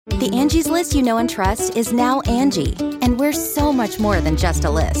The Angie's List you know and trust is now Angie, and we're so much more than just a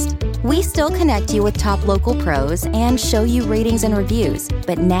list. We still connect you with top local pros and show you ratings and reviews,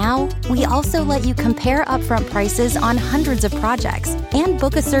 but now we also let you compare upfront prices on hundreds of projects and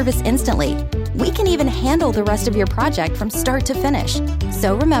book a service instantly. We can even handle the rest of your project from start to finish.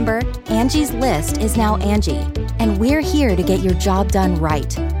 So remember, Angie's List is now Angie, and we're here to get your job done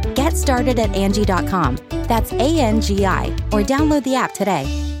right. Get started at Angie.com. That's ANGI, or download the app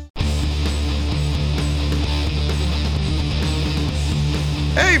today.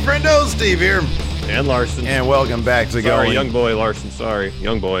 Hey, friendo, Steve here. And Larson. And welcome back to Sorry, young boy, Larson. Sorry,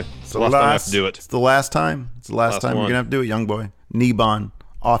 young boy. It's the last time I have to do it. It's the last time. It's the last time you're going to have to do it, young boy. Niban,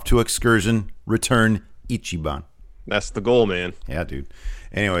 off to excursion, return Ichiban. That's the goal, man. Yeah, dude.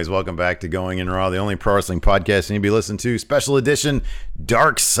 Anyways, welcome back to Going In Raw, the only pro wrestling podcast you need to be listening to. Special edition,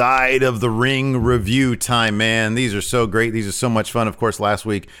 Dark Side of the Ring review time, man. These are so great. These are so much fun. Of course, last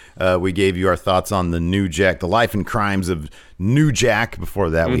week we gave you our thoughts on the New Jack, the life and crimes of New Jack. Before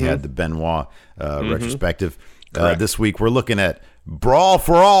that, we had the Benoit retrospective. This week, we're looking at Brawl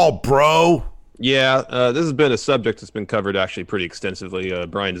for All, bro. Yeah, this has been a subject that's been covered actually pretty extensively.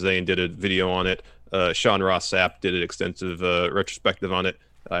 Brian Zane did a video on it. Sean Ross Sapp did an extensive retrospective on it.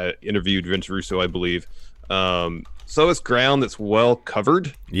 I interviewed Vince Russo, I believe. So it's ground that's well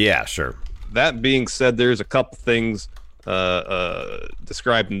covered. Yeah, sure. That being said, there's a couple things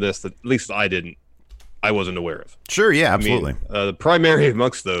described in this that at least I wasn't aware of. Sure, yeah, absolutely. I mean, the primary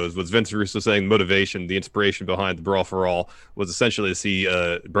amongst those was Vince Russo saying motivation, the inspiration behind the Brawl for All was essentially to see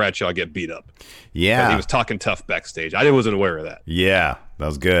Bradshaw get beat up. Yeah. He was talking tough backstage. I wasn't aware of that. Yeah, that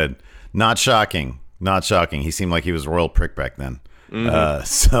was good. Not shocking. Not shocking. He seemed like he was a royal prick back then.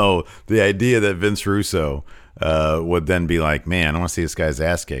 So the idea that Vince Russo would then be like, man, I want to see this guy's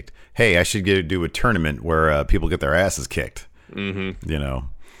ass kicked. Hey, I should do a tournament where people get their asses kicked. You know.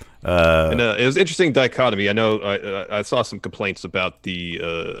 And it was an interesting dichotomy. I know I saw some complaints about the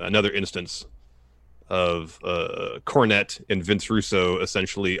another instance of Cornette and Vince Russo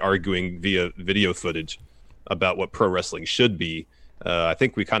essentially arguing via video footage about what pro wrestling should be. I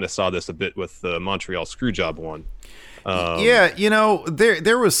think we kind of saw this a bit with the Montreal Screwjob one. Yeah, you know,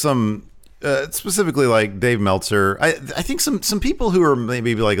 there was some specifically like Dave Meltzer. I think some people who are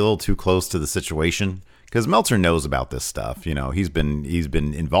maybe like a little too close to the situation, because Meltzer knows about this stuff. You know, he's been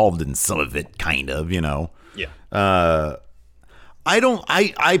involved in some of it, kind of. You know. Yeah.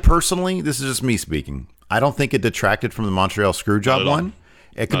 I personally, this is just me speaking, I don't think it detracted from the Montreal Screwjob one.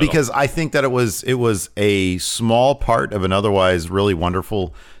 Because I think that it was a small part of an otherwise really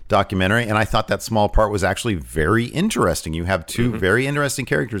wonderful documentary, and I thought that small part was actually very interesting. You have two very interesting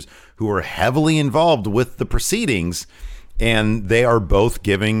characters who are heavily involved with the proceedings, and they are both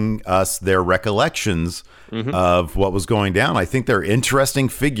giving us their recollections of what was going down. I think they're interesting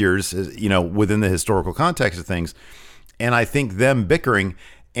figures, you know, within the historical context of things, and I think them bickering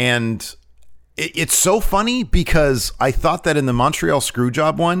and it's so funny because I thought that in the Montreal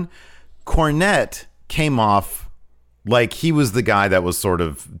Screwjob one, Cornette came off like he was the guy that was sort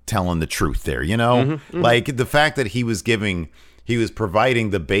of telling the truth there, you know? Like the fact that he was providing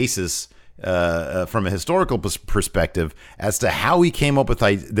the basis from a historical perspective as to how he came up with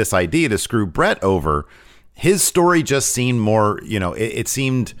this idea to screw Brett over. His story just seemed more, you know, it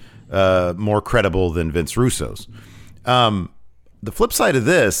seemed more credible than Vince Russo's. The flip side of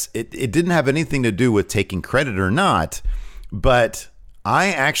this, it didn't have anything to do with taking credit or not, but I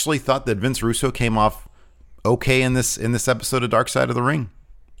actually thought that Vince Russo came off okay in this episode of Dark Side of the Ring.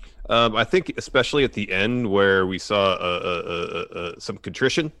 I think especially at the end where we saw some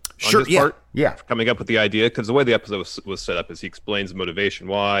contrition on his part, coming up with the idea, because the way the episode was set up is he explains the motivation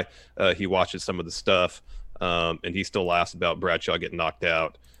why he watches some of the stuff, and he still laughs about Bradshaw getting knocked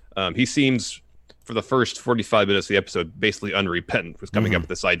out. He seems, for the first 45 minutes of the episode, basically unrepentant, was coming up with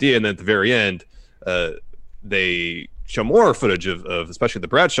this idea, and then at the very end, they show more footage of especially the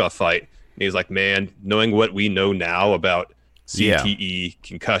Bradshaw fight, and he's like, man, knowing what we know now about CTE,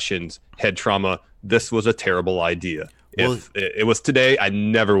 concussions, head trauma, this was a terrible idea. If it was today, I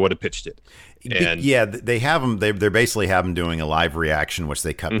never would have pitched it. And they have him. They basically have him doing a live reaction, which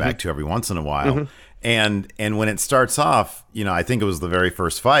they cut back to every once in a while. And when it starts off, you know, I think it was the very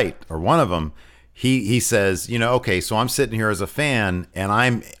first fight or one of them. He says, you know, okay, so I'm sitting here as a fan and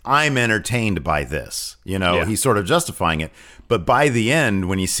I'm entertained by this. You know, he's sort of justifying it. But by the end,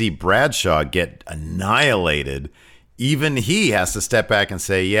 when you see Bradshaw get annihilated, even he has to step back and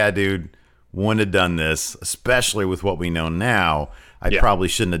say, yeah, dude, wouldn't have done this, especially with what we know now. I probably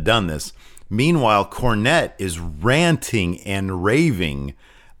shouldn't have done this. Meanwhile, Cornette is ranting and raving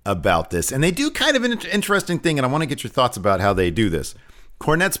about this. And they do kind of an interesting thing, and I want to get your thoughts about how they do this.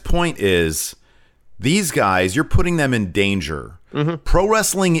 Cornette's point is these guys, you're putting them in danger. Mm-hmm. Pro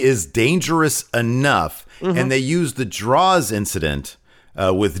wrestling is dangerous enough. Mm-hmm. And they used the Draws incident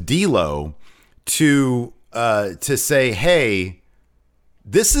with D'Lo to say, hey,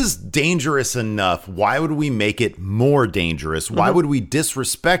 this is dangerous enough. Why would we make it more dangerous? Mm-hmm. Why would we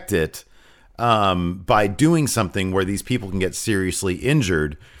disrespect it by doing something where these people can get seriously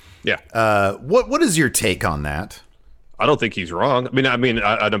injured? Yeah. What is your take on that? I don't think he's wrong. I don't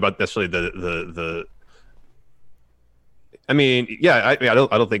know about necessarily the. I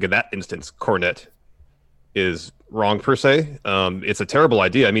don't think in that instance Cornette is wrong per se. It's a terrible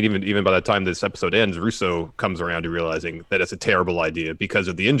idea. I mean, even by the time this episode ends, Russo comes around to realizing that it's a terrible idea because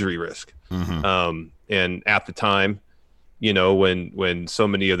of the injury risk. Mm-hmm. And at the time, when so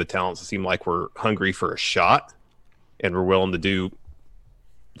many of the talents seem like we're hungry for a shot and we're willing to do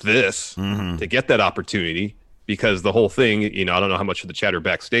this mm-hmm. to get that opportunity, because the whole thing, I don't know how much of the chatter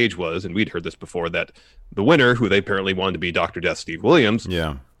backstage was, and we'd heard this before, that the winner, who they apparently wanted to be Dr. Death Steve Williams,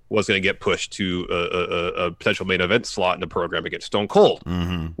 was going to get pushed to a potential main event slot in the program against Stone Cold.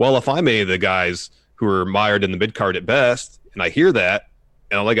 Mm-hmm. Well, if I'm any of the guys who are mired in the mid card at best, and I hear that,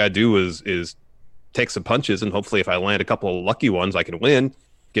 and all I got to do is take some punches, and hopefully if I land a couple of lucky ones, I can win,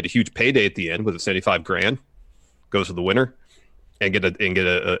 get a huge payday at the end with a $75,000, goes to the winner, and get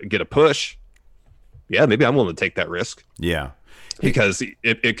a push. Yeah, maybe I'm willing to take that risk. Yeah. Because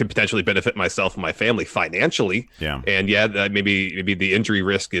it could potentially benefit myself and my family financially. Yeah. And maybe the injury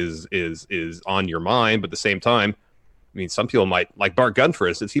risk is on your mind, but at the same time, I mean, some people might, like Bart Gunn, for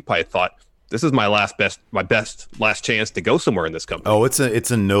instance, he probably thought, this is my best last chance to go somewhere in this company. Oh, it's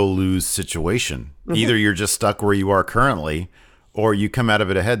a no-lose situation. Mm-hmm. Either you're just stuck where you are currently, or you come out of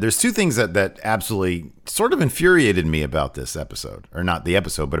it ahead. There's two things that absolutely sort of infuriated me about this episode, or not the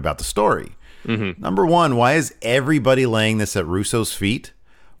episode, but about the story. Mm-hmm. Number one, why is everybody laying this at Russo's feet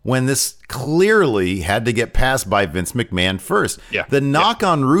when this clearly had to get passed by Vince McMahon first? Yeah. The knock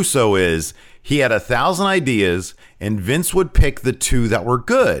on Russo is he had 1,000 ideas and Vince would pick the two that were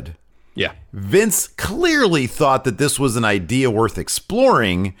good. Yeah. Vince clearly thought that this was an idea worth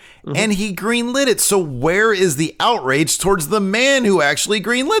exploring, mm-hmm. and he greenlit it. So where is the outrage towards the man who actually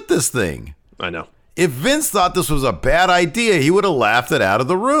greenlit this thing? I know. If Vince thought this was a bad idea, he would have laughed it out of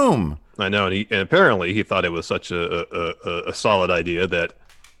the room. I know, and apparently he thought it was such a solid idea that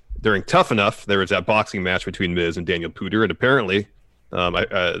during Tough Enough, there was that boxing match between Miz and Daniel Puder, and apparently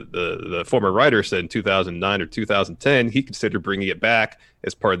the former writer said in 2009 or 2010 he considered bringing it back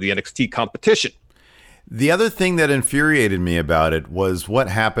as part of the NXT competition. The other thing that infuriated me about it was what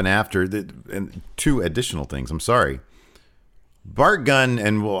happened after, and two additional things, I'm sorry. Bart Gunn,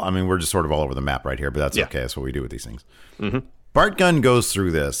 and we're just sort of all over the map right here, but that's okay. That's what we do with these things. Mm-hmm. Bart Gunn goes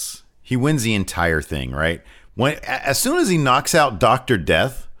through this. He wins the entire thing, right? As soon as he knocks out Dr.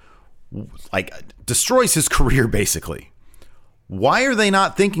 Death, like destroys his career basically. Why are they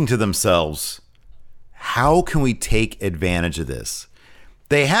not thinking to themselves, how can we take advantage of this?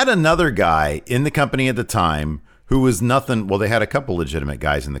 They had another guy in the company at the time who was nothing. Well, they had a couple legitimate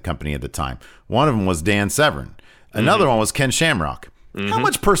guys in the company at the time. One of them was Dan Severn. Another one was Ken Shamrock. Mm-hmm. How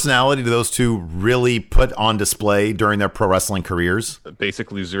much personality do those two really put on display during their pro wrestling careers?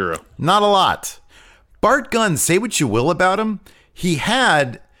 Basically zero. Not a lot. Bart Gunn, say what you will about him, he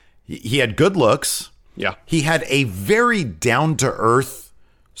had good looks. Yeah. He had a very down-to-earth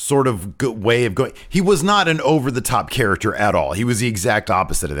sort of good way of going. He was not an over-the-top character at all. He was the exact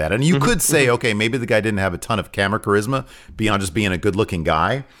opposite of that. And you could say, okay, maybe the guy didn't have a ton of camera charisma beyond just being a good-looking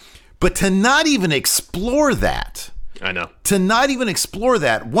guy. But to not even explore that... I know. To not even explore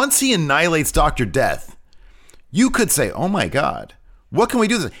that, once he annihilates Dr. Death, you could say, oh my God, what can we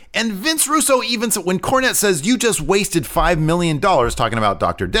do this? And Vince Russo even said, when Cornette says, you just wasted $5 million talking about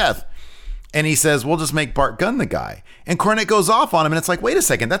Dr. Death, and he says, we'll just make Bart Gunn the guy. And Cornette goes off on him, and it's like, wait a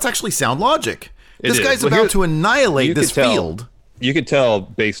second, that's actually sound logic. This guy's about to annihilate this field. You could tell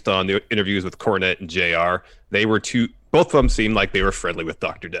based on the interviews with Cornette and JR, both of them seemed like they were friendly with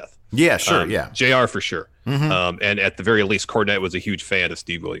Dr. Death. Yeah, sure, JR for sure. Mm-hmm. And at the very least, Cornette was a huge fan of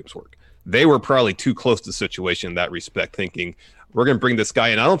Steve Williams' work. They were probably too close to the situation in that respect, thinking, we're going to bring this guy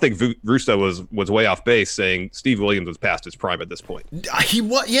in. I don't think Russo was way off base saying Steve Williams was past his prime at this point. He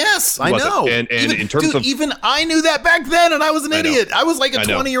was, yes, I know. And in terms of... even I knew that back then, and I was an idiot. I was like a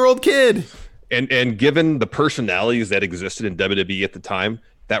 20-year-old kid. And given the personalities that existed in WWE at the time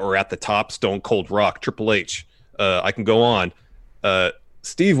that were at the top, Stone Cold Rock, Triple H, I can go on,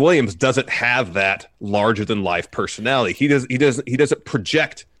 Steve Williams doesn't have that larger than life personality. He doesn't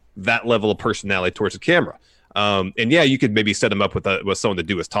project that level of personality towards the camera. And yeah, you could maybe set him up with someone to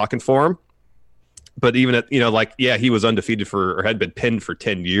do his talking for him. but even at, he was undefeated or had been pinned for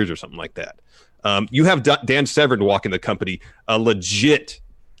 10 years or something like that. You have Dan Severn walking the company, a legit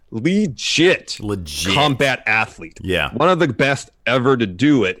combat athlete. Yeah. One of the best ever to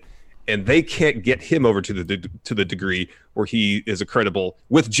do it. And they can't get him over to the degree where he is credible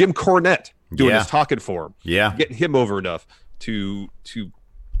with Jim Cornette doing his talking for him. Yeah. Getting him over enough to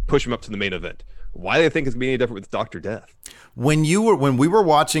push him up to the main event. Why do they think it's going to be any different with Dr. Death? When we were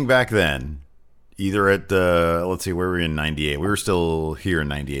watching back then, either at let's see, where were we in 98? We were still here in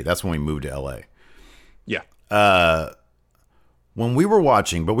 98. That's when we moved to LA. Yeah. When we were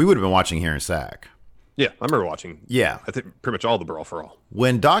watching, but we would have been watching here in SAC. Yeah, I remember watching. Yeah. I think pretty much all the Brawl for All.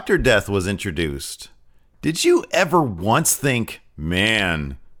 When Dr. Death was introduced, did you ever once think,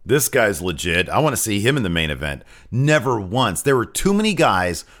 man, this guy's legit, I want to see him in the main event? Never once. There were too many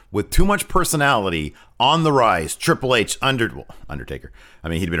guys with too much personality on the rise. Triple H, Undertaker. I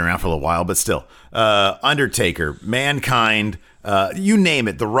mean, he'd been around for a little while, but still. Undertaker, Mankind, you name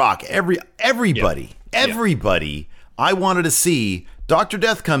it, The Rock, everybody. I wanted to see. Dr.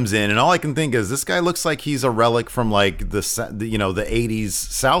 Death comes in, and all I can think is this guy looks like he's a relic from like the 80s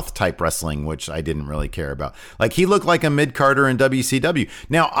South type wrestling, which I didn't really care about. Like he looked like a mid-carder in WCW.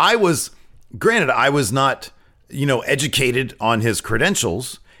 Now I was not, educated on his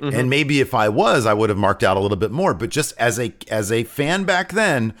credentials, and maybe if I was, I would have marked out a little bit more. But just as a fan back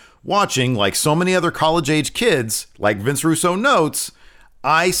then, watching like so many other college age kids, like Vince Russo notes,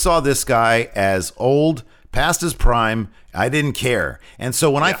 I saw this guy as old, past his prime. I didn't care. And so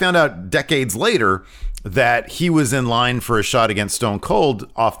when I found out decades later that he was in line for a shot against Stone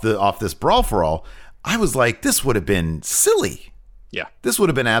Cold off this Brawl for All, I was like, this would have been silly. Yeah. This would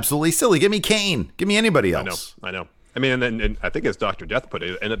have been absolutely silly. Give me Kane. Give me anybody else. I know. I mean, and I think as Dr. Death put it,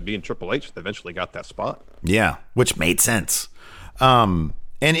 it ended up being Triple H that eventually got that spot. Yeah, which made sense. And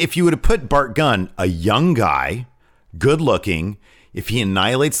if you would have put Bart Gunn, a young guy, good looking, if he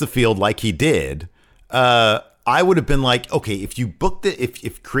annihilates the field like he did, I would have been like, okay, if you booked it,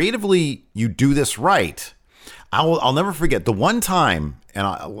 if creatively you do this right, I'll never forget the one time, and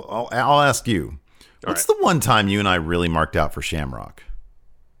I'll ask you, what's the one time you and I really marked out for Shamrock?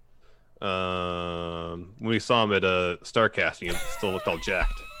 When we saw him at Starcasting, he still looked all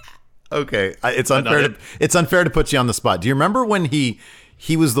jacked. Okay, it's unfair to put you on the spot. Do you remember when he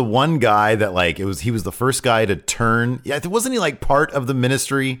was the one guy that he was the first guy to turn? Yeah, wasn't he like part of the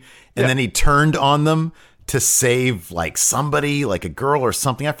ministry, and then he turned on them to save like somebody, like a girl or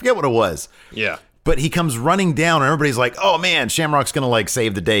something. I forget what it was. Yeah. But he comes running down and everybody's like, oh man, Shamrock's going to like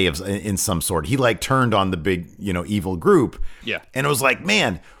save the day in some sort. He like turned on the big, evil group. Yeah. And it was like,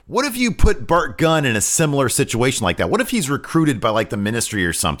 man, what if you put Bart Gunn in a similar situation like that? What if he's recruited by like the ministry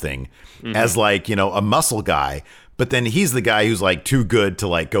or something as like, a muscle guy, but then he's the guy who's like too good to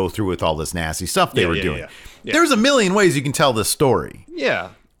like go through with all this nasty stuff they were doing. Yeah. There's a million ways you can tell this story. Yeah.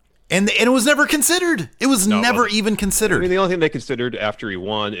 And it was never considered. It was never even considered. I mean, the only thing they considered after he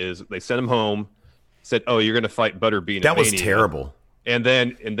won is they sent him home, said, "Oh, you're going to fight Butterbean." That was terrible. And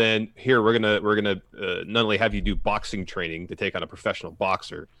then here we're gonna not only have you do boxing training to take on a professional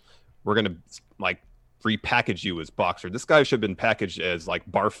boxer, we're gonna like repackage you as boxer. This guy should have been packaged as like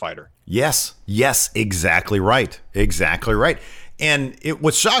bar fighter. Yes, exactly right. And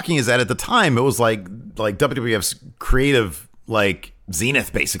what's shocking is that at the time it was like WWF's creative like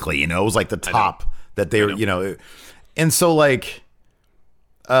zenith, basically, it was like the top that they were, and so like,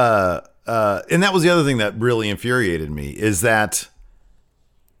 and that was the other thing that really infuriated me is that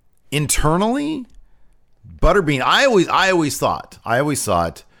internally, Butterbean, I always thought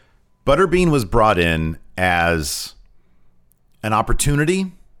Butterbean was brought in as an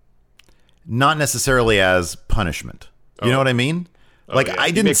opportunity, not necessarily as punishment. You know what I mean?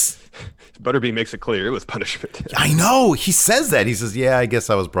 I didn't. Butterbean makes it clear it was punishment. I know. He says that. He says, yeah, I guess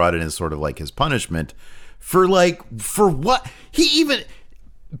I was brought in as sort of like his punishment for what?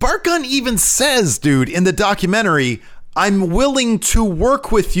 Bart Gunn even says, dude, in the documentary, I'm willing to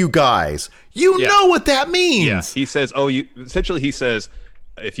work with you guys. You know what that means. Yeah. He says, he says,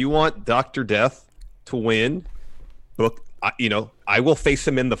 if you want Dr. Death to win, I will face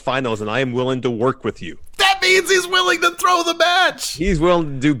him in the finals and I am willing to work with you. That means he's willing to throw the match. He's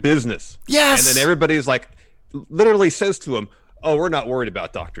willing to do business. Yes. And then everybody's like, literally says to him, oh, we're not worried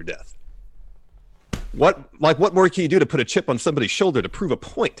about Dr. Death. What more can you do to put a chip on somebody's shoulder to prove a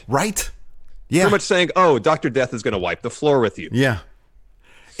point? Right. Yeah. Pretty much saying, oh, Dr. Death is going to wipe the floor with you. Yeah.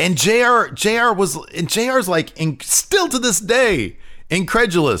 And JR's like, still to this day,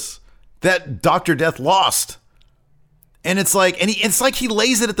 incredulous that Dr. Death lost. And it's like, he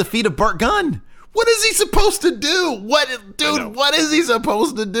lays it at the feet of Bart Gunn, What is he supposed to do? What is he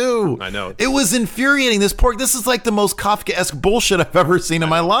supposed to do? I know. It was infuriating. This is like the most Kafkaesque bullshit I've ever seen in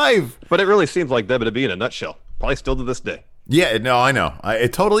my life. But it really seems like WWE in a nutshell. Probably still to this day. Yeah, no, I know.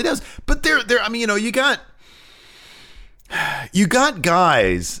 It totally does. But I mean, you got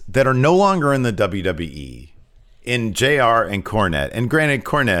guys that are no longer in the WWE, in JR and Cornette. And granted,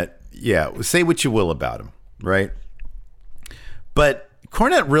 Cornette, yeah, say what you will about him, right? But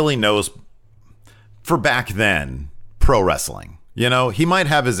Cornette really knows, for back then, pro wrestling. He might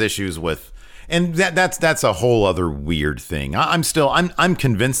have his issues with, and that's a whole other weird thing. I'm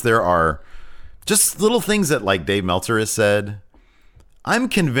convinced there are just little things that, like Dave Meltzer has said. I'm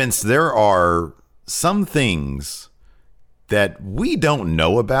convinced there are some things that we don't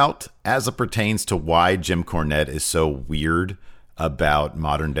know about as it pertains to why Jim Cornette is so weird about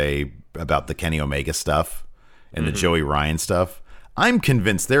modern day, about the Kenny Omega stuff and the Joey Ryan stuff. I'm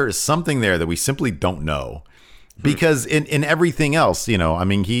convinced there is something there that we simply don't know, because in everything else, I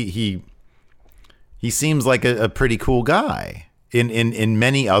mean, he seems like a pretty cool guy in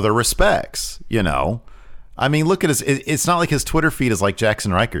many other respects, I mean, look at his. It's not like his Twitter feed is like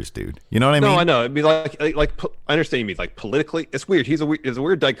Jackson Riker's, dude. You know what I mean? No, I know. It'd be like I understand you mean, like, politically. It's weird. There's a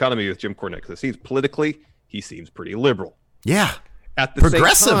weird dichotomy with Jim Cornette, because he seems pretty liberal. Yeah. At the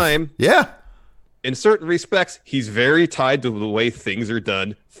same time, yeah. In certain respects, he's very tied to the way things are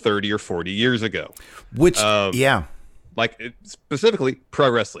done 30 or 40 years ago. Which, yeah. Like, specifically, pro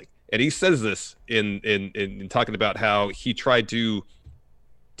wrestling. And he says this in talking about how he tried to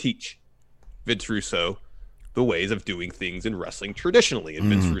teach Vince Russo the ways of doing things in wrestling traditionally. And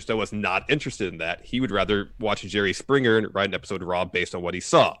Vince Russo was not interested in that. He would rather watch Jerry Springer and write an episode of Raw based on what he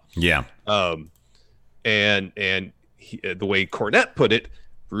saw. Yeah. And the way Cornette put it,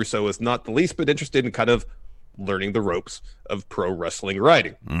 Russo is not the least bit interested in kind of learning the ropes of pro wrestling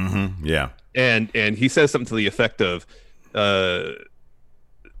writing. Mm-hmm. Yeah. And he says something to the effect of,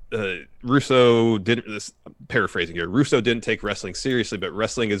 Russo didn't, this paraphrasing here, Russo didn't take wrestling seriously, but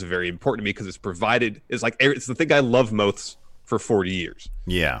wrestling is very important to me because it's the thing I love most for 40 years.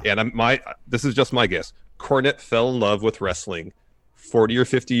 Yeah. And this is just my guess. Cornette fell in love with wrestling 40 or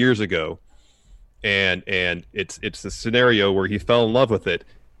 50 years ago. And it's a scenario where he fell in love with it,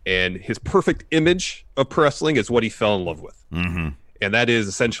 and his perfect image of pro wrestling is what he fell in love with. Mm-hmm. And that is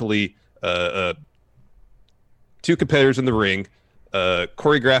essentially two competitors in the ring,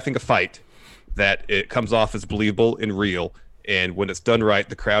 choreographing a fight that it comes off as believable and real, and when it's done right,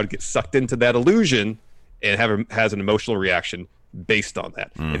 the crowd gets sucked into that illusion and has an emotional reaction based on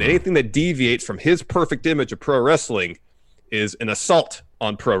that. Mm-hmm. And anything that deviates from his perfect image of pro wrestling is an assault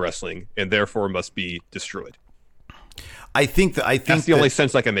on pro wrestling, and therefore must be destroyed. I think that's the only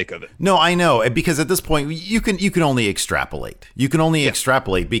sense I can make of it. No, I know, because at this point you can only extrapolate. You can only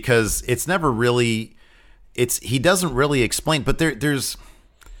extrapolate, because it's never really. He doesn't really explain, but there's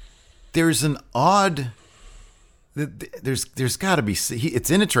an odd. There's got to be. It's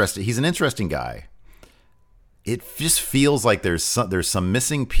interesting. He's an interesting guy. It just feels like there's some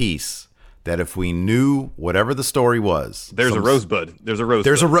missing piece. That if we knew whatever the story was, there's a rosebud.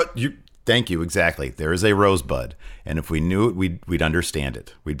 Thank you. Exactly. There is a rosebud. And if we knew it, we'd understand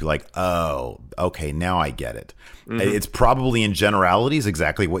it. We'd be like, oh, okay, now I get it. Mm-hmm. It's probably in generalities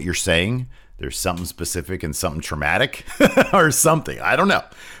exactly what you're saying. There's something specific and something traumatic or something. I don't know.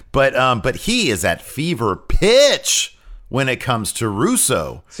 But he is at fever pitch when it comes to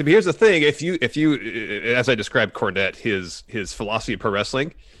Russo. See, but here's the thing. If you, as I described Cornette, his philosophy of pro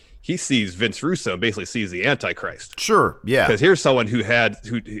wrestling, he sees Vince Russo and basically sees the Antichrist. Sure, yeah. Because here's someone who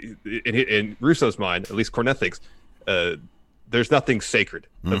in Russo's mind, at least Cornette thinks, there's nothing sacred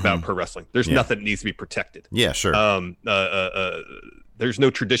about pro wrestling. There's nothing that needs to be protected. Yeah, sure. There's no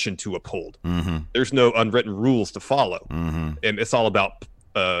tradition to uphold. Mm-hmm. There's no unwritten rules to follow. Mm-hmm. And it's all about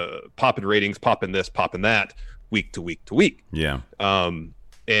popping ratings, popping this, popping that, week to week to week. Yeah.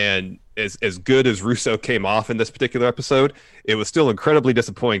 And as good as Russo came off in this particular episode, it was still incredibly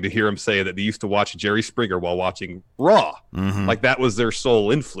disappointing to hear him say that they used to watch Jerry Springer while watching Raw. Mm-hmm. Like that was their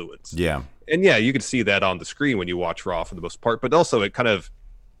sole influence. Yeah. And yeah, you can see that on the screen when you watch Raw for the most part, but also it kind of,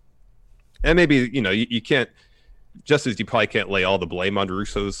 and maybe, you can't, just as you probably can't lay all the blame on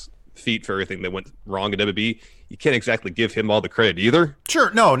Russo's feet for everything that went wrong in WWE, you can't exactly give him all the credit either.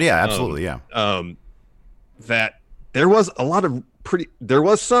 Sure. No, yeah, absolutely. That there was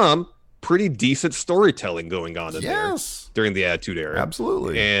some pretty decent storytelling going on in there during the Attitude Era.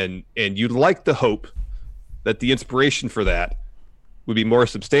 Absolutely. And you'd like to hope that the inspiration for that would be more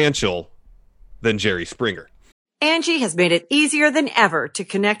substantial than Jerry Springer. Angie has made it easier than ever to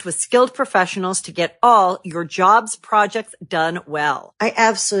connect with skilled professionals to get all your jobs projects done well. I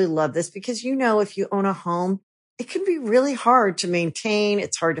absolutely love this because, if you own a home, it can be really hard to maintain.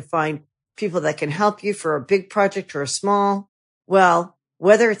 It's hard to find people that can help you for a big project or a small. Well,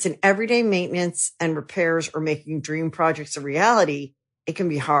 whether it's in everyday maintenance and repairs or making dream projects a reality, it can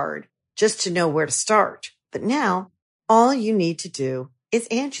be hard just to know where to start. But now all you need to do is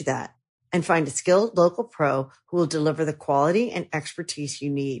Angie that and find a skilled local pro who will deliver the quality and expertise you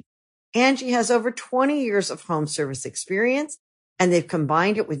need. Angie has over 20 years of home service experience, and they've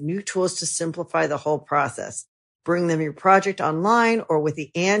combined it with new tools to simplify the whole process. Bring them your project online or with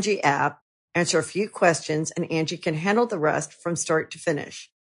the Angie app, answer a few questions, and Angie can handle the rest from start to finish.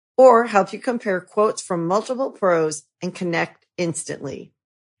 Or help you compare quotes from multiple pros and connect instantly,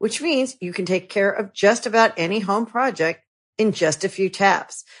 which means you can take care of just about any home project in just a few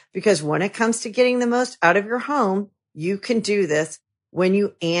taps. Because when it comes to getting the most out of your home, you can do this when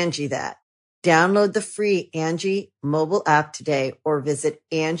you Angie that. Download the free Angie mobile app today or visit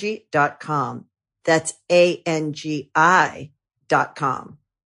Angie.com. That's ANGI.com.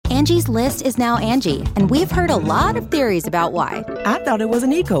 Angie's List is now Angie, and we've heard a lot of theories about why. I thought it was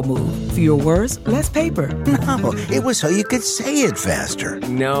an eco move. Fewer words, less paper. No, it was so you could say it faster.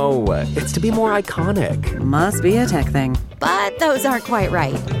 No, it's to be more iconic. Must be a tech thing. But those aren't quite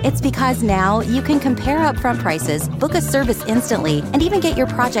right. It's because now you can compare upfront prices, book a service instantly, and even get your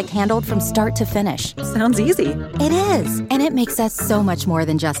project handled from start to finish. Sounds easy. It is, and it makes us so much more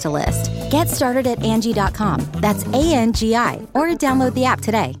than just a list. Get started at Angie.com. That's ANGI, or download the app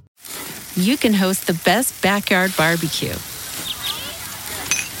today. You can host the best backyard barbecue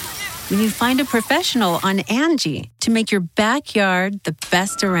when you find a professional on Angie to make your backyard the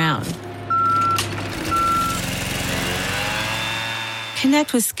best around.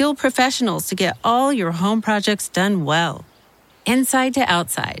 Connect with skilled professionals to get all your home projects done well. Inside to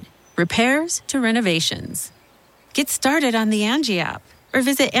outside, repairs to renovations. Get started on the Angie app or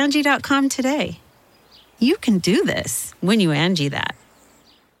visit Angie.com today. You can do this when you Angie that.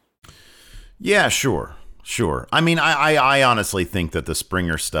 Yeah, sure. I mean, I honestly think that the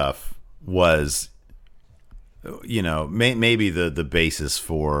Springer stuff was, maybe the basis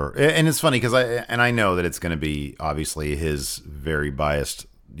for, and it's funny because I know that it's going to be obviously his very biased,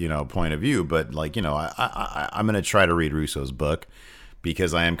 point of view, but I'm going to try to read Russo's book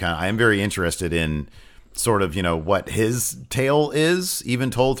because I am very interested in sort of, what his tale is, even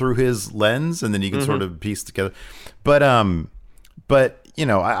told through his lens, and then you can sort of piece together. But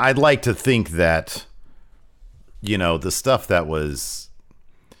I'd like to think that, the stuff that was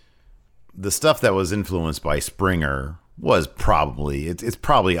influenced by Springer was probably, it's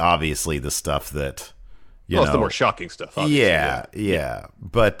probably obviously the stuff that, it's the more shocking stuff. Yeah.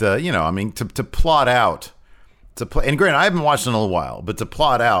 But, to plot out, and granted, I haven't watched it in a little while, but to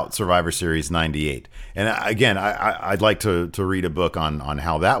plot out Survivor Series 98. And again, I'd like to read a book on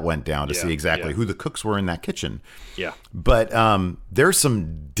how that went down to see exactly who the cooks were in that kitchen. Yeah. But there's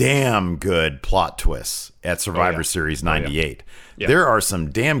some damn good plot twists at Survivor Series 98. Yeah. There are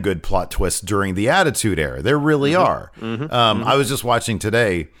some damn good plot twists during the Attitude Era. There really are. I was just watching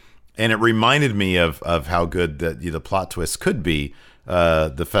today, and it reminded me of how good the plot twists could be.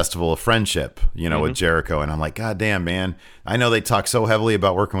 The Festival of Friendship, with Jericho. And I'm like, God damn, man. I know they talk so heavily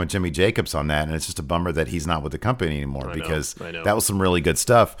about working with Jimmy Jacobs on that. And it's just a bummer that he's not with the company anymore because that was some really good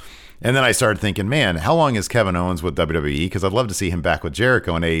stuff. And then I started thinking, man, how long is Kevin Owens with WWE? Because I'd love to see him back with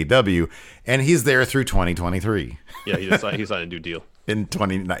Jericho in AEW. And he's there through 2023. Yeah, he signed a new deal. In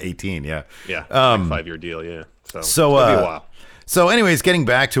 2018, yeah. Yeah, 5-year deal, yeah. So it's gonna be a while. So anyways, getting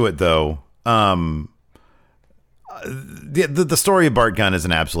back to it, though, the story of Bart Gunn is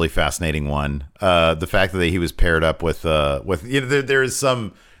an absolutely fascinating one. The fact that he was paired up with there is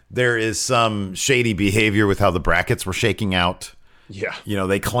some shady behavior with how the brackets were shaking out. Yeah,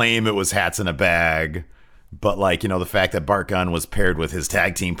 they claim it was hats in a bag, but the fact that Bart Gunn was paired with his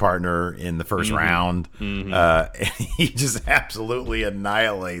tag team partner in the first round, and he just absolutely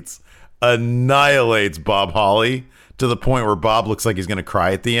annihilates Bob Holly. To the point where Bob looks like he's going to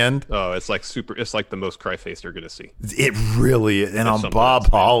cry at the end. Oh, it's like the most cry face you're going to see. It really is. And on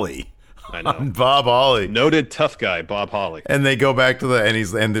Bob Holly. I know. On Bob Holly. Noted tough guy, Bob Holly. And they go back to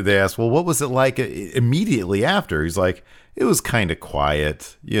and they ask, well, what was it like immediately after? He's like, it was kind of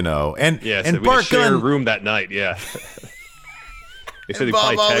quiet, And so and Bart Gunn, a room that night, yeah. They said he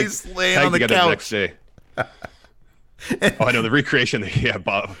Bob probably Holly's laying on the couch the next day. I know the recreation. Yeah,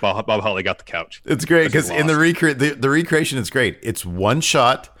 Bob Holly got the couch. It's great because in the recreation, it's great. It's one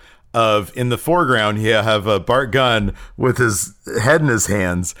shot of in the foreground. You have Bart Gunn with his head in his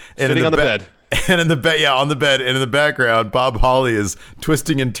hands, and sitting on the bed. And on the bed, and in the background, Bob Holly is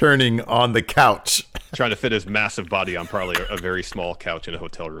twisting and turning on the couch, trying to fit his massive body on probably a very small couch in a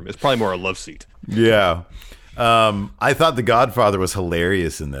hotel room. It's probably more a love seat. Yeah. I thought The Godfather was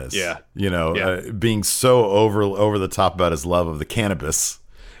hilarious in this. Yeah. Being so over the top about his love of the cannabis.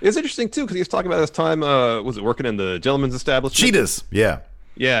 It's interesting too because he was talking about his time. Was it working in the gentleman's establishment? Cheetahs. Yeah.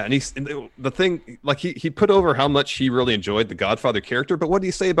 Yeah, and the thing, like he put over how much he really enjoyed the Godfather character, but what did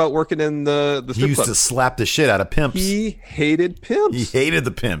he say about working in the strip He used club? to slap the shit out of pimps. He hated pimps. He hated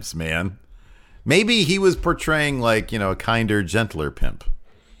the pimps, man. Maybe he was portraying like, a kinder, gentler pimp.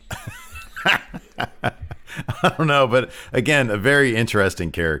 I don't know, but again, a very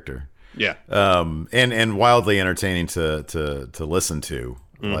interesting character. Yeah. And wildly entertaining to listen to.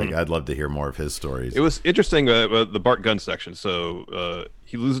 Like, I'd love to hear more of his stories. It was interesting, the Bart Gunn section. So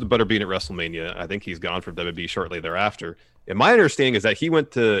he loses to Butterbean at WrestleMania. I think he's gone from WWE shortly thereafter. And my understanding is that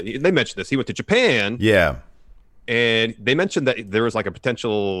they mentioned this, he went to Japan. Yeah. And they mentioned that there was like a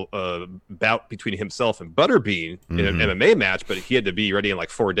potential bout between himself and Butterbean in an MMA match, but he had to be ready in like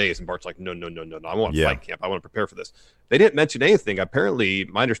 4 days. And Bart's like, no, I want fight camp. I want to prepare for this. They didn't mention anything. Apparently,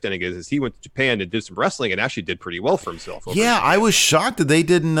 my understanding is he went to Japan and did some wrestling and actually did pretty well for himself. Yeah, I was shocked that they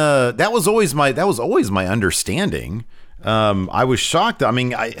didn't. That was always my understanding. I was shocked. I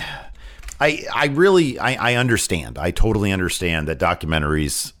mean, I really understand. I totally understand that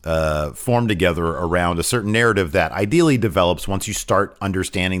documentaries form together around a certain narrative that ideally develops once you start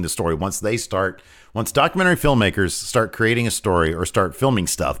understanding the story. Once documentary filmmakers start creating a story or start filming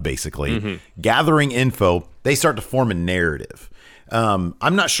stuff, basically, gathering info, they start to form a narrative.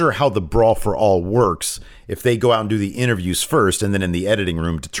 I'm not sure how the Brawl for All works if they go out and do the interviews first and then in the editing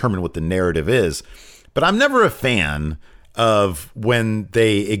room determine what the narrative is. But I'm never a fan of when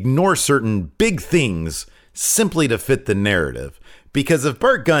they ignore certain big things simply to fit the narrative. Because if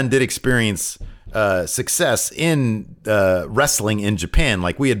Bart Gunn did experience success in wrestling in Japan,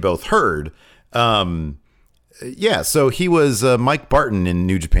 like we had both heard, so he was Mike Barton in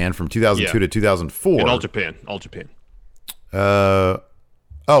New Japan from 2002 to 2004. In All Japan.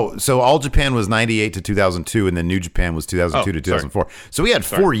 So All Japan was 98 to 2002, and then New Japan was 2002 to 2004. Sorry. So we had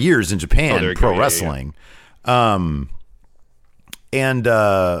 4 years in Japan pro wrestling. Yeah. And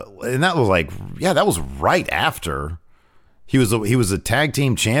that was that was right after he was a tag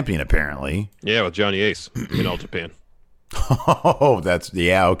team champion, apparently. Yeah, with Johnny Ace in All Japan. Oh,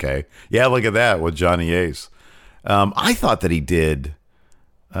 okay. Yeah, look at that with Johnny Ace. I thought that he did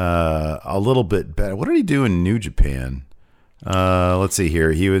a little bit better. What did he do in New Japan? Let's see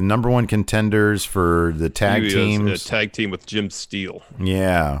here. He was number one contenders for the tag teams. He was a tag team with Jim Steele.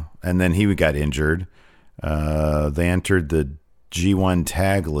 Yeah, and then he got injured. They entered the G1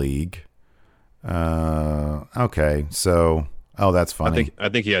 Tag League. Okay, so that's funny. I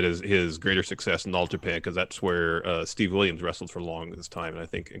think he had his greater success in All Japan because that's where Steve Williams wrestled for long this time. And I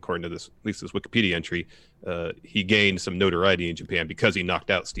think, according to this, at least this Wikipedia entry, he gained some notoriety in Japan because he knocked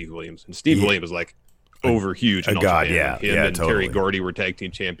out Steve Williams. And Steve Williams was like over huge in All Japan. Him and totally. Terry Gordy were tag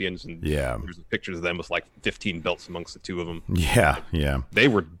team champions, and there's pictures of them with like 15 belts amongst the two of them. Yeah. They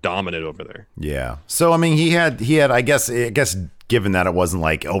were dominant over there. Yeah. So I mean, he had I guess given that it wasn't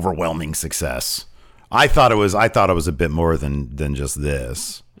like overwhelming success, I thought it was a bit more than just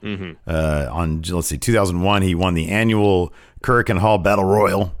this. On let's see, 2001, he won the annual Kurikan Hall Battle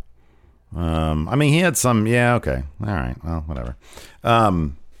Royal. I mean, he had some. Yeah. Okay. All right. Well, whatever.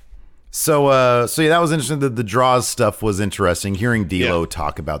 So that was interesting. The draws stuff was interesting. Hearing D'Lo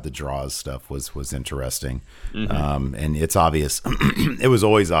talk about the draws stuff was interesting. And it's obvious. It was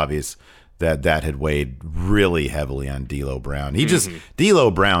always obvious that had weighed really heavily on D'Lo Brown.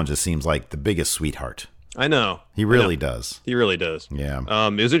 D'Lo Brown just seems like the biggest sweetheart. I know. He really does. He really does. Yeah.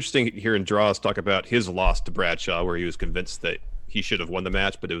 It was interesting hearing Draws talk about his loss to Bradshaw, where he was convinced that he should have won the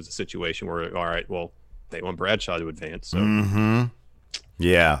match, but it was a situation where, all right, well, they want Bradshaw to advance. So.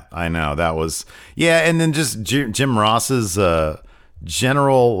 Yeah, I know. That was... Yeah, and then just Jim Ross's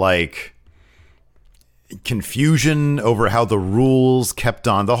general, like, confusion over how the rules kept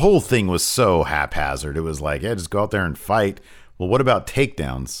on. The whole thing was so haphazard. It was like, yeah, just go out there and fight. Well, what about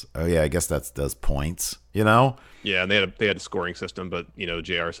takedowns? Oh, yeah, I guess that does points, you know? Yeah, and they had a scoring system, but,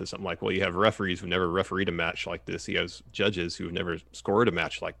 JR said something like, well, you have referees who never refereed a match like this. He has judges who've never scored a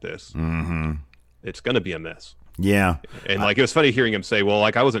match like this. It's going to be a mess. Yeah. And it was funny hearing him say, well,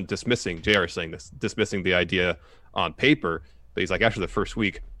 like I wasn't dismissing dismissing the idea on paper, but he's like, after the first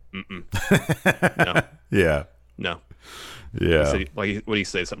week, no. Yeah. No. Yeah. He said, what did he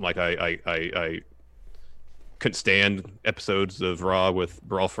say? Something like, I couldn't stand episodes of Raw with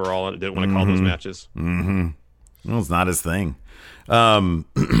Brawl for All and didn't want to call those matches. Well, it's not his thing.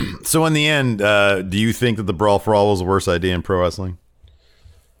 So in the end, do you think that the Brawl for All was the worst idea in pro wrestling?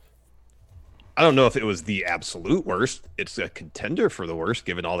 I don't know if it was the absolute worst. It's a contender for the worst,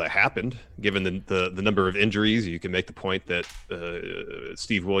 given all that happened. Given the number of injuries, you can make the point that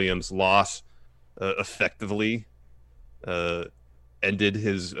Steve Williams' loss effectively ended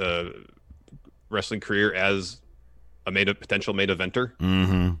his wrestling career as a potential main eventer.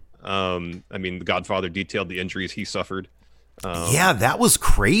 Mm-hmm. I mean, the Godfather detailed the injuries he suffered. Yeah, that was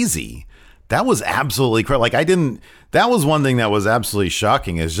crazy. That was absolutely crazy. Like that was one thing that was absolutely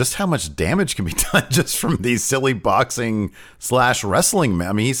shocking, is just how much damage can be done just from these silly boxing / wrestling.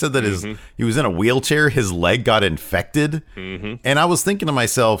 I mean, he said that he was in a wheelchair, his leg got infected. Mm-hmm. And I was thinking to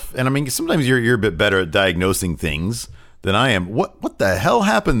myself, and I mean, sometimes you're a bit better at diagnosing things than I am. What the hell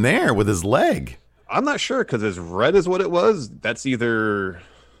happened there with his leg? I'm not sure, because as red as what it was, that's either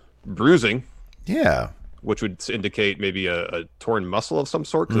bruising. Yeah. Which would indicate maybe a torn muscle of some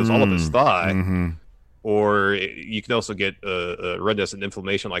sort, because it's all of his thigh. Mm-hmm. Or you can also get redness and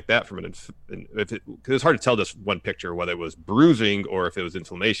inflammation like that from because it's hard to tell just one picture whether it was bruising or if it was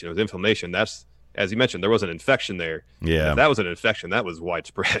inflammation. It was inflammation. That's, as you mentioned, there was an infection there. Yeah. If that was an infection, that was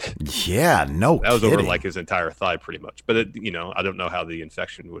widespread. Yeah, no That was kidding. over like his entire thigh pretty much. But, I don't know how the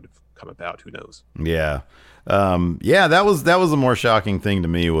infection would have come about. Who knows? Yeah. Yeah, that was a more shocking thing to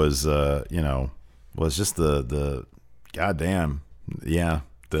me was just the goddamn, yeah.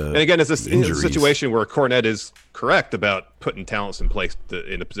 And again, it's a situation where Cornette is correct about putting talents in place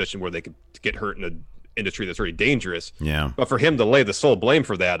in a position where they could get hurt in an industry that's already dangerous. Yeah. But for him to lay the sole blame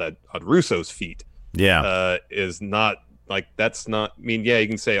for that on Russo's feet, is not like, that's not. I mean, yeah, you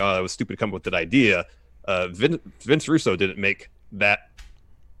can say, "Oh, that was stupid to come up with that idea." Vince Russo didn't make that.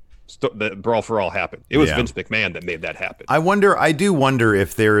 The Brawl for All happened. It was Vince McMahon that made that happen. I do wonder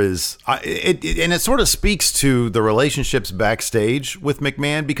if there is, and it sort of speaks to the relationships backstage with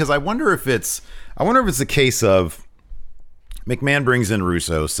McMahon, because I wonder if it's a case of McMahon brings in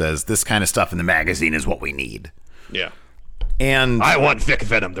Russo, says this kind of stuff in the magazine is what we need. Yeah. And I want Vic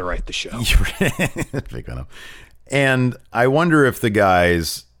Venom to write the show. Vic Venom. And I wonder if the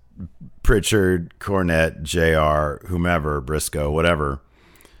guys, Pritchard, Cornette, JR, whomever, Briscoe, whatever,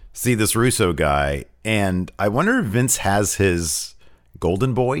 see this Russo guy, and I wonder if Vince has his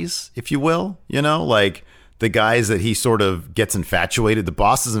golden boys, if you will, like the guys that he sort of gets infatuated. The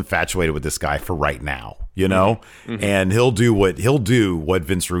boss is infatuated with this guy for right now, Mm-hmm. and he'll do what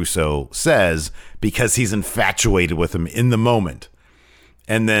Vince Russo says because he's infatuated with him in the moment.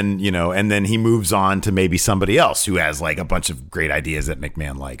 And then, and then he moves on to maybe somebody else who has like a bunch of great ideas that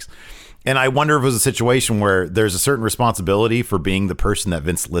McMahon likes. And I wonder if it was a situation where there's a certain responsibility for being the person that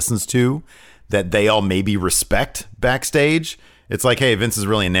Vince listens to that they all maybe respect backstage. It's like, hey, Vince is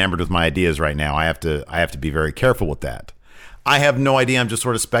really enamored with my ideas right now. I have to be very careful with that. I have no idea. I'm just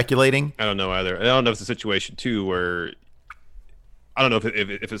sort of speculating. I don't know either. I don't know if it's a situation too where I don't know if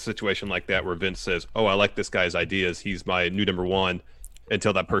it's a situation like that where Vince says, "Oh, I like this guy's ideas. He's my new number one,"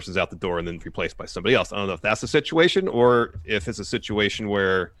 until that person's out the door and then replaced by somebody else. I don't know if that's the situation or if it's a situation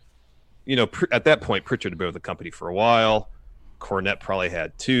where, at that point, Pritchard had been with the company for a while. Cornette probably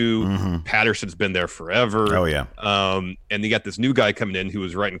had too. Mm-hmm. Patterson's been there forever. Oh, yeah. And you got this new guy coming in who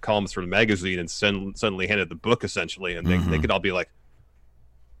was writing columns for the magazine and suddenly handed the book, essentially. And they could all be like,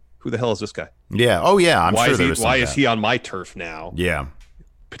 who the hell is this guy? Yeah. Oh, yeah. I'm sure why is he on my turf now? Yeah.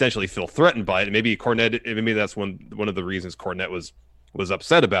 Potentially feel threatened by it. Maybe that's one of the reasons Cornette was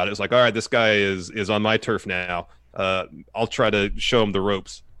upset about it. It's like, all right, this guy is on my turf now. I'll try to show him the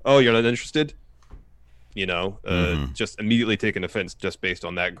ropes. Oh, you're not interested? Just immediately taking offense just based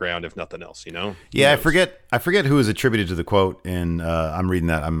on that ground, if nothing else, Yeah, I forget who is attributed to the quote, and I'm reading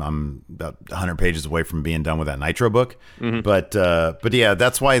that. I'm about 100 pages away from being done with that Nitro book. Mm-hmm. But yeah,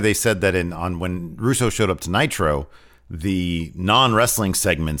 that's why they said that when Russo showed up to Nitro, the non-wrestling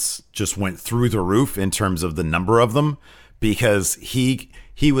segments just went through the roof in terms of the number of them, because he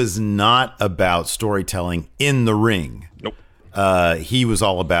was not about storytelling in the ring. Nope. He was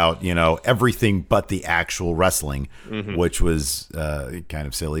all about, everything but the actual wrestling, which was kind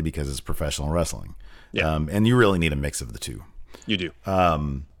of silly because it's professional wrestling. Yeah. And you really need a mix of the two. You do.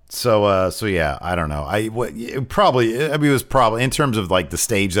 So yeah, I don't know. It was probably in terms of like the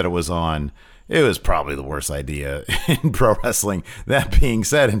stage that it was on, it was probably the worst idea in pro wrestling. That being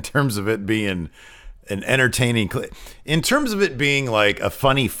said, in terms of it being an entertaining, in terms of it being like a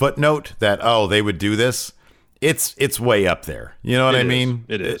funny footnote that, oh, they would do this, it's way up there. You know what I mean?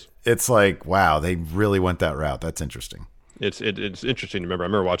 It is. It's like, wow, they really went that route. That's interesting. It's interesting to remember. I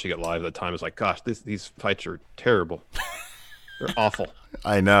remember watching it live at the time. It's like, gosh, these fights are terrible. They're awful.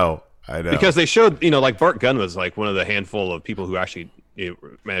 I know. I know. Because they showed, like Bart Gunn was like one of the handful of people who actually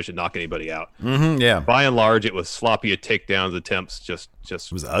managed to knock anybody out. Yeah. By and large, it was sloppy takedowns attempts. Just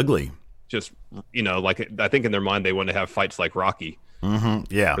it was ugly. Just like I think in their mind they wanted to have fights like Rocky.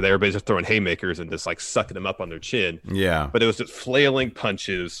 Yeah. Where everybody's just throwing haymakers and just like sucking them up on their chin. Yeah. But it was just flailing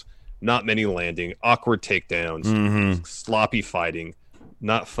punches, not many landing, awkward takedowns, sloppy fighting,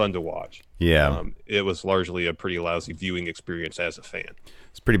 not fun to watch. Yeah. It was largely a pretty lousy viewing experience as a fan.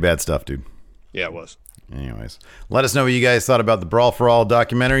 It's pretty bad stuff, dude. Yeah, it was. Anyways, let us know what you guys thought about the Brawl for All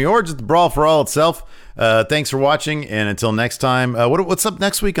documentary or just the Brawl for All itself. Thanks for watching, and until next time, what's up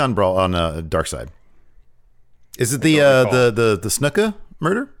next week on Brawl on Dark Side? Is it the Snuka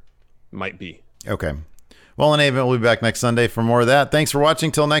murder? Might be. Okay. Well, in any event, we'll be back next Sunday for more of that. Thanks for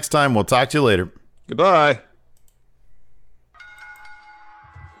watching. Till next time, we'll talk to you later. Goodbye.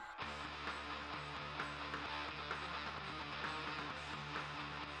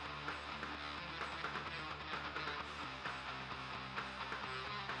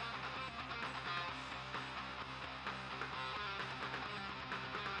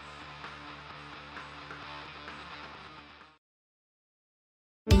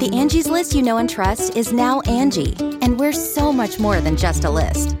 The Angie's List you know and trust is now Angie, and we're so much more than just a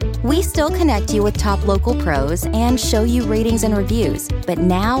list. We still connect you with top local pros and show you ratings and reviews, but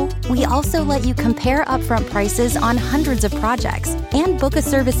now we also let you compare upfront prices on hundreds of projects and book a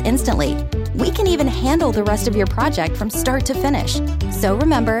service instantly. We can even handle the rest of your project from start to finish. So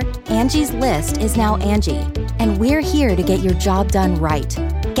remember, Angie's List is now Angie, and we're here to get your job done right.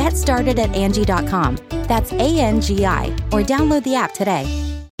 Get started at Angie.com. That's ANGI, or download the app today.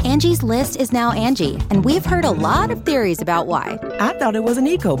 Angie's List is now Angie, and we've heard a lot of theories about why. I thought it was an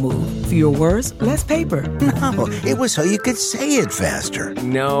eco move. Fewer words, less paper. No, it was so you could say it faster.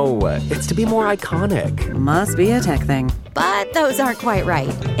 No, it's to be more iconic. Must be a tech thing. But those aren't quite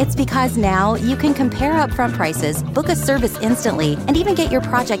right. It's because now you can compare upfront prices, book a service instantly, and even get your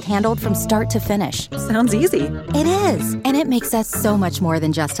project handled from start to finish. Sounds easy. It is, and it makes us so much more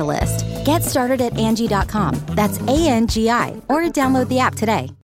than just a list. Get started at Angie.com. That's ANGI, or download the app today.